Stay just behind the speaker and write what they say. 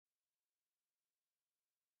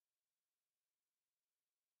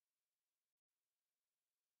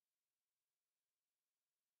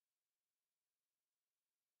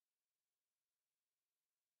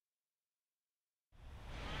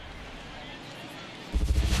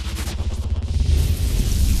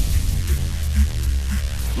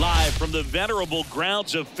from the venerable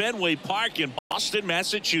grounds of Fenway Park in Boston,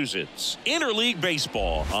 Massachusetts. Interleague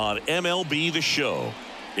baseball on MLB The Show.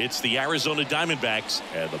 It's the Arizona Diamondbacks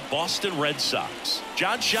and the Boston Red Sox.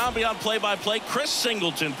 John Shambi on play-by-play. Chris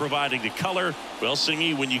Singleton providing the color. Well,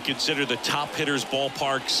 Singy, when you consider the top hitters'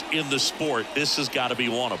 ballparks in the sport, this has got to be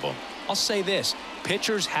one of them. I'll say this.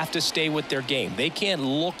 Pitchers have to stay with their game. They can't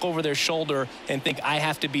look over their shoulder and think I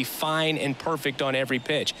have to be fine and perfect on every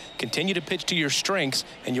pitch. Continue to pitch to your strengths,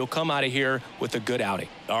 and you'll come out of here with a good outing.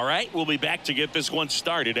 All right, we'll be back to get this one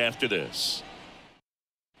started after this.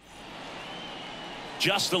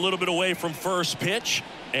 Just a little bit away from first pitch,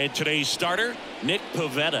 and today's starter, Nick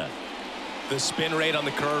Pivetta. The spin rate on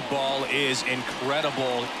the curveball is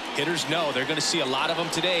incredible. Hitters know they're going to see a lot of them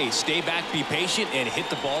today. Stay back, be patient, and hit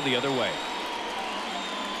the ball the other way.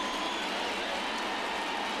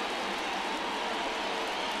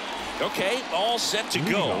 Okay, all set to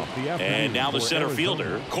go. And now the center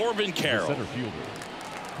fielder, Corbin Carroll.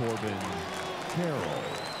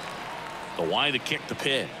 Kwai to kick the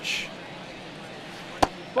pitch.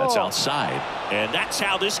 That's outside. And that's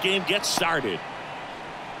how this game gets started.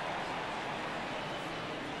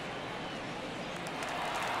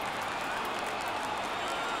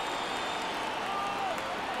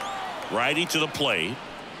 Righty to the plate.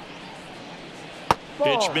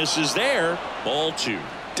 Pitch misses there. Ball 2.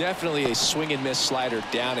 Definitely a swing and miss slider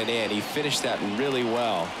down and in. He finished that really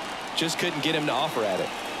well. Just couldn't get him to offer at it.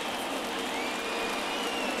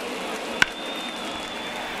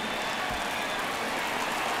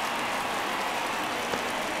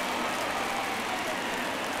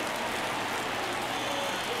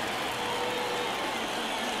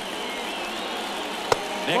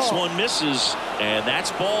 Next one misses, and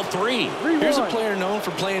that's ball 3. Here's a player known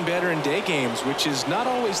for playing better in day games, which is not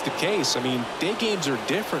always the case. I mean, day games are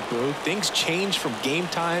different, bro. Things change from game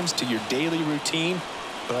times to your daily routine,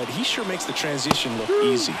 but he sure makes the transition look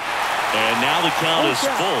easy. And now the count is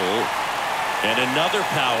full, and another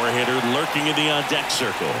power hitter lurking in the on-deck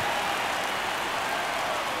circle.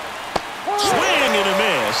 Swing and a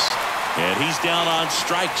miss, and he's down on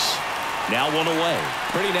strikes. Now 1 away.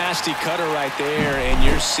 Pretty nasty cutter right there, and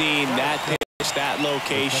you're seeing that pitch, that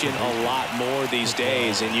location a lot more these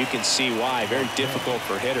days, and you can see why. Very difficult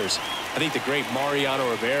for hitters. I think the great Mariano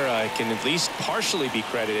Rivera can at least partially be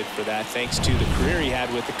credited for that, thanks to the career he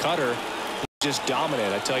had with the cutter. Just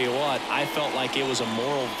dominant. I tell you what, I felt like it was a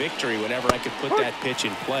moral victory whenever I could put that pitch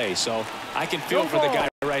in play. So I can feel for the guy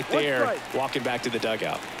right there walking back to the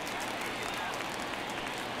dugout.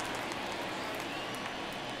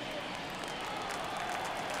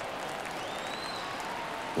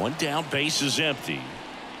 One down, base is empty.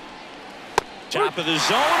 Top of the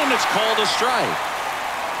zone, and it's called a strike.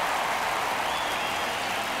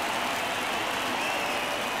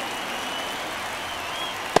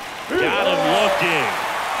 Got him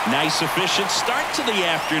looking. Nice, efficient start to the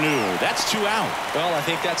afternoon. That's 2 out. Well, I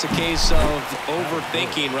think that's a case of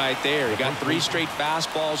overthinking right there. He got 3 straight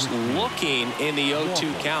fastballs looking in the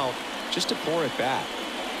 0-2 count just to pour it back.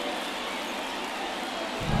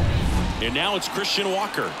 And now it's Christian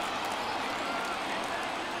Walker.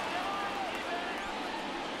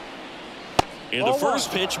 And the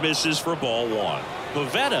first pitch misses for ball 1.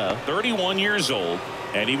 Pivetta, 31 years old,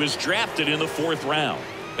 and he was drafted in the 4th round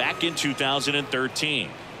back in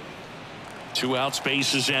 2013. 2 outs,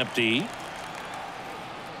 base is empty.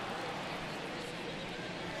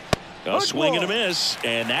 A swing and a miss,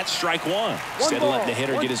 and that's strike 1. Instead of letting the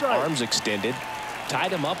hitter get his arms extended,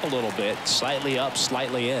 tied him up a little bit, slightly up,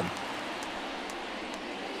 slightly in.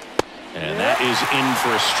 And that is in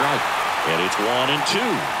for a strike. And it's 1 and 2.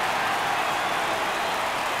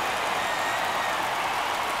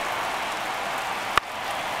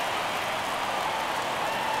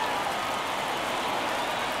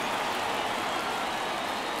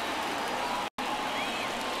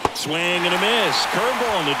 Swing and a miss.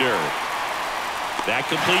 Curveball in the dirt. That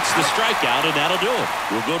completes the strikeout, and that'll do it.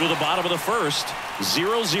 We'll go to the bottom of the first.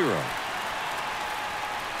 0-0.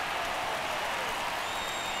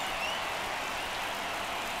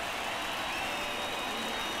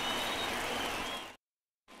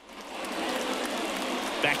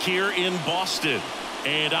 Back here in Boston,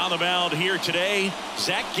 and on the mound here today,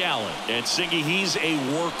 Zach Gallen. And Singy, he's a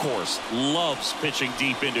workhorse, loves pitching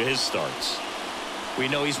deep into his starts. We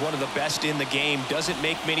know he's one of the best in the game, doesn't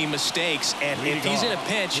make many mistakes, and if he's in a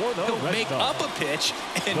pinch, he'll make up a pitch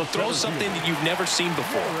and throw something that you've never seen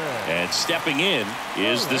before. And stepping in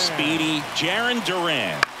is the speedy Jarren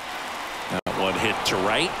Duran. That one hit to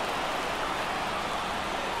right.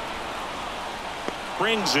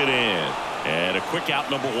 Brings it in. And a quick out,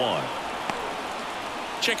 number 1.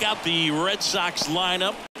 Check out the Red Sox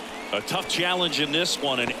lineup. A tough challenge in this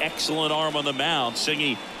one. An excellent arm on the mound.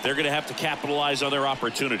 Singy, they're going to have to capitalize on their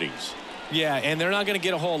opportunities. Yeah, and they're not going to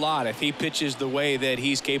get a whole lot if he pitches the way that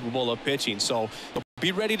he's capable of pitching. So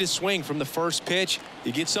be ready to swing from the first pitch.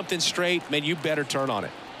 You get something straight, man, you better turn on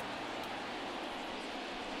it.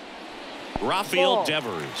 Rafael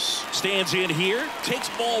Devers stands in here, takes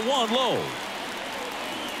ball 1 low.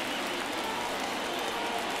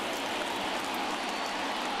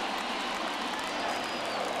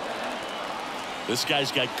 This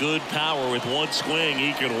guy's got good power. With one swing,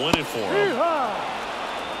 he can win it for him.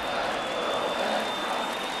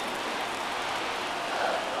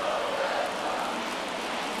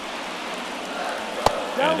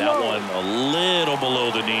 And that one a little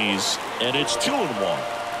below the knees, and it's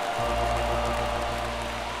 2-1.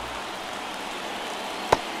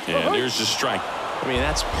 And here's the strike. I mean,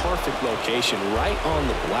 that's perfect location, right on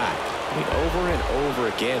the black. I mean, over and over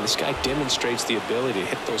again, this guy demonstrates the ability to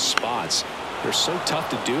hit those spots. They're so tough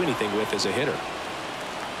to do anything with as a hitter.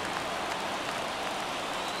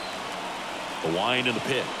 The wind and the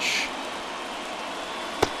pitch.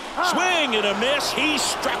 Swing and a miss. He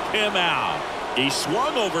struck him out. He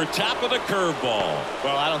swung over top of the curveball.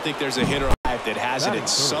 Well, I don't think there's a hitter that hasn't at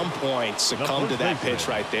some point succumbed to that pitch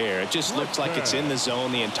right there. It just looks like it's in the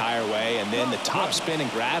zone the entire way, and then the top spin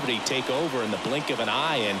and gravity take over in the blink of an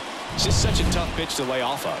eye, and it's just such a tough pitch to lay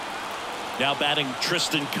off of. Now batting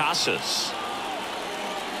Tristan Casas.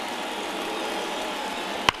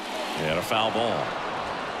 And a foul ball.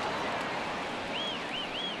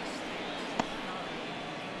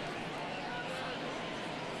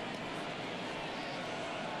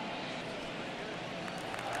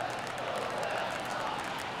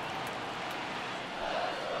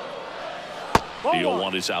 The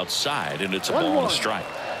 0-1 is outside, and it's a ball and a strike.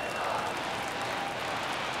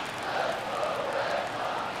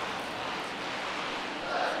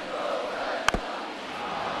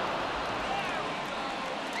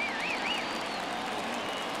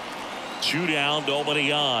 Two down,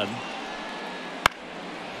 nobody on.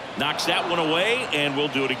 Knocks that one away, and we'll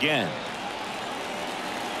do it again.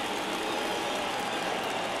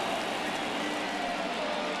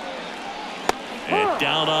 And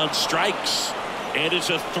down on strikes. And it's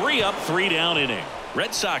a 3-up, 3-down inning.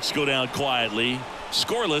 Red Sox go down quietly,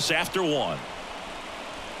 scoreless after 1.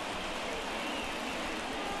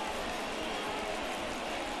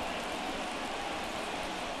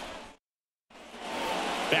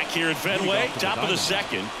 Back here at Fenway, top of the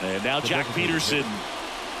second, and now Jack Peterson.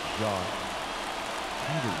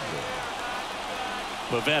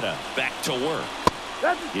 Pavetta back to work.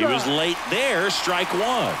 He was late there. Strike 1.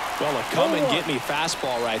 Well, a come and get me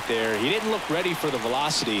fastball right there. He didn't look ready for the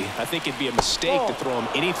velocity. I think it'd be a mistake to throw him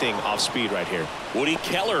anything off speed right here. Woody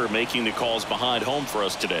Keller making the calls behind home for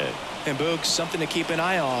us today. And Boog, something to keep an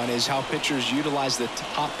eye on is how pitchers utilize the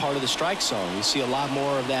top part of the strike zone. You see a lot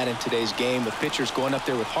more of that in today's game with pitchers going up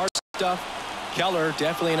there with hard stuff. Keller,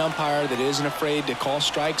 definitely an umpire that isn't afraid to call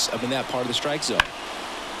strikes up in that part of the strike zone.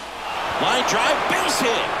 Line drive, base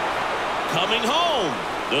hit. Coming home.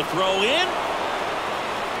 The throw in.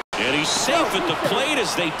 And he's safe at the plate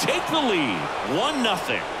as they take the lead.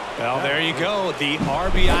 1-0. Well, there you go. The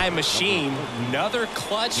RBI machine. Another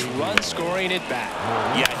clutch run scoring at bat.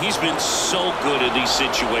 Yeah, he's been so good in these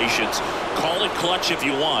situations. Call it clutch if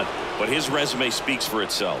you want, but his resume speaks for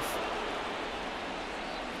itself.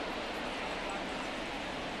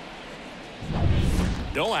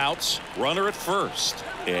 No outs, runner at first.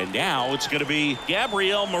 And now it's going to be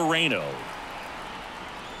Gabriel Moreno.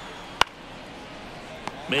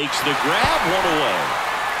 Makes the grab, 1 away.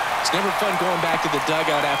 It's never fun going back to the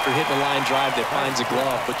dugout after hitting a line drive that finds a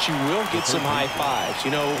glove, but you will get some high fives.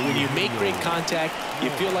 You know, when you make great contact,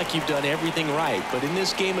 you feel like you've done everything right. But in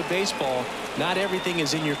this game of baseball, not everything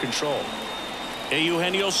is in your control.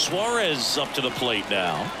 Eugenio Suarez up to the plate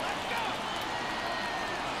now.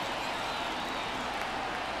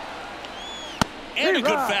 And a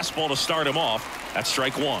good fastball to start him off. That's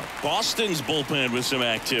strike 1. Boston's bullpen with some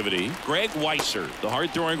activity. Greg Weisser, the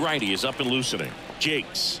hard-throwing righty, is up and loosening.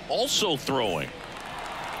 Jakes also throwing.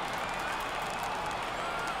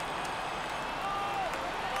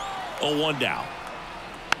 Oh, 1 down.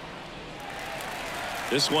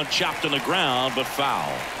 This one chopped on the ground, but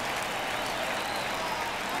foul.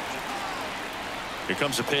 Here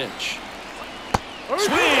comes a pitch.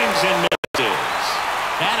 Swings and misses.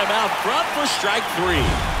 Had him out front for strike 3.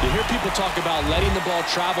 You hear people talk about letting the ball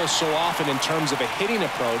travel so often in terms of a hitting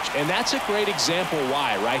approach, and that's a great example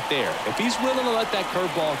why right there. If he's willing to let that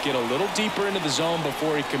curveball get a little deeper into the zone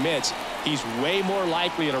before he commits, he's way more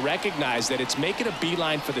likely to recognize that it's making a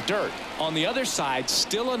beeline for the dirt. On the other side,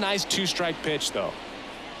 still a nice 2-strike pitch, though.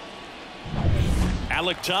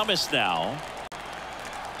 Alec Thomas now.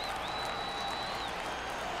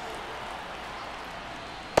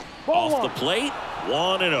 Off the plate,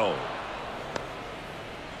 1-0.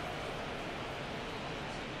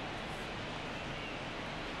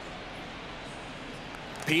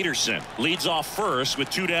 Peterson leads off first with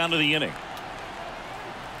 2 down to the inning.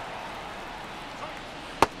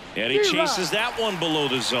 And he chases that one below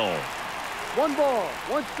the zone. 1 ball,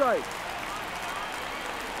 1 strike.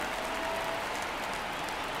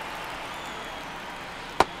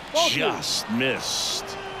 Just missed.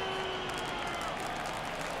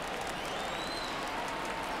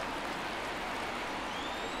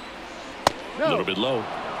 A little bit low.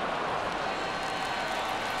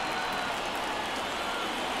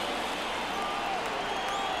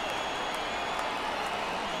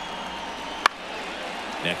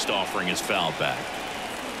 Next offering is fouled back.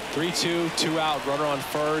 3-2, 2 out, runner on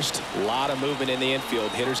first. A lot of movement in the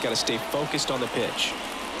infield. Hitter's got to stay focused on the pitch.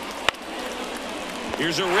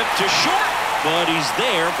 Here's a rip to short, but he's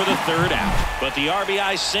there for the 3rd out. But the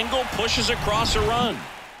RBI single pushes across a run.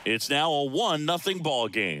 It's now a 1-0 ball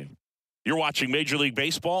game. You're watching Major League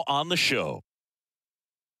Baseball on the show.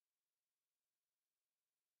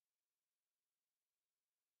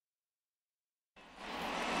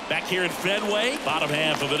 Back here at Fenway, bottom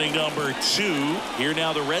half of inning number 2. Here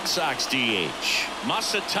now the Red Sox DH,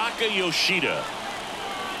 Masataka Yoshida.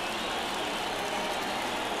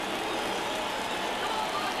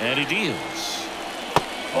 And he deals.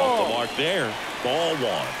 Off the mark there. Ball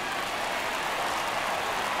 1.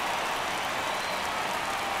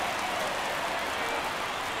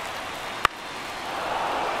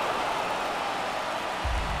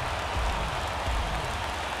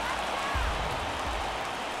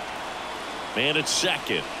 Man at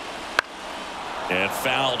second. And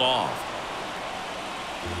fouled off.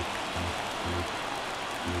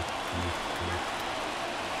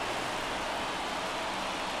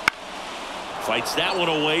 Fights that one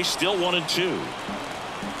away. Still 1-2.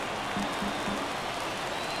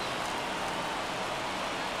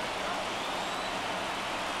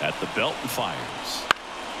 At the belt and fires.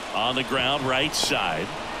 On the ground, right side.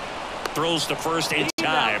 Throws to first in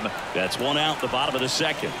time. That's 1 out, the bottom of the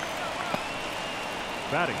 2nd.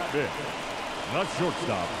 Batting 5th, the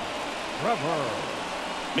shortstop, Trevor.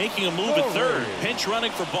 Making a move at 3rd. Pinch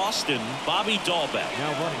running for Boston, Bobby Dahlbeck.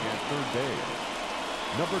 Now running at 3rd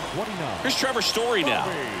base, number 29. Here's Trevor Story now.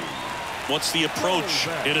 What's the approach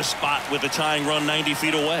in a spot with a tying run 90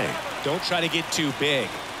 feet away? Don't try to get too big.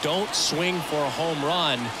 Don't swing for a home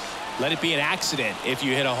run. Let it be an accident if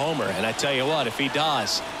you hit a homer. And I tell you what, if he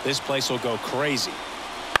does, this place will go crazy.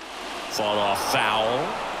 Fought off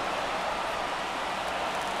foul.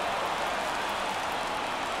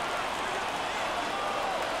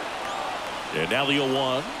 And now the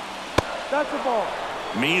 0-1. That's the ball.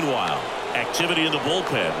 Meanwhile, activity in the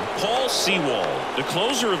bullpen. Paul Sewald, the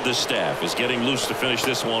closer of the staff, is getting loose to finish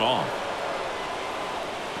this one off.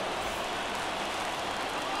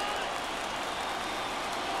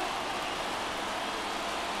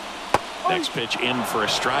 Next pitch in for a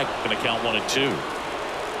strike. Going to count 1-2.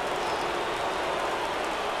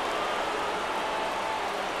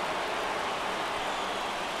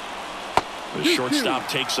 The shortstop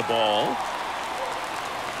takes the ball.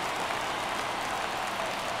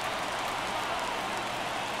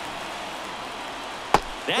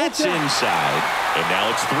 That's inside. And now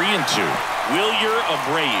it's 3-2. Wilyer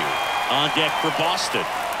Abreu on deck for Boston.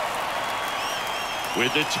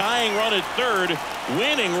 With the tying run at 3rd,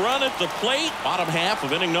 winning run at the plate. Bottom half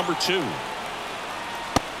of inning number 2.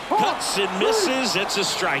 Cuts and misses. It's a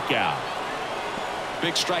strikeout.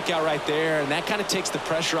 Big strikeout right there, and that kind of takes the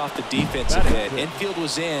pressure off the defense a bit. Infield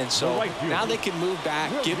was in, so now they can move back,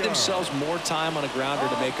 give themselves more time on a grounder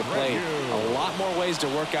to make a play. A lot more ways to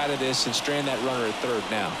work out of this and strand that runner at 3rd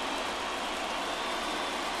now.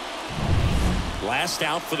 Last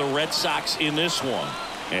out for the Red Sox in this one.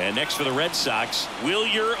 And next for the Red Sox,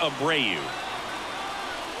 Wilyer Abreu.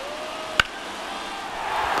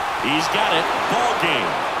 He's got it. Ball game.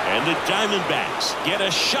 And the Diamondbacks get a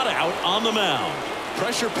shutout on the mound.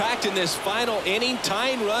 Pressure packed in this final inning.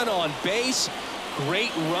 Tying run on base.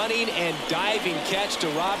 Great running and diving catch to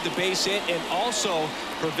rob the base hit and also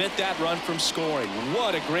prevent that run from scoring.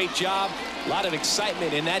 What a great job. A lot of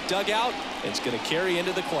excitement in that dugout. It's going to carry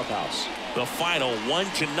into the clubhouse. The final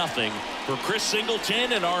 1-0 for Chris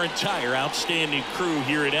Singleton and our entire outstanding crew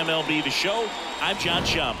here at MLB The Show. I'm John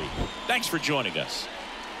Shambi. Thanks for joining us.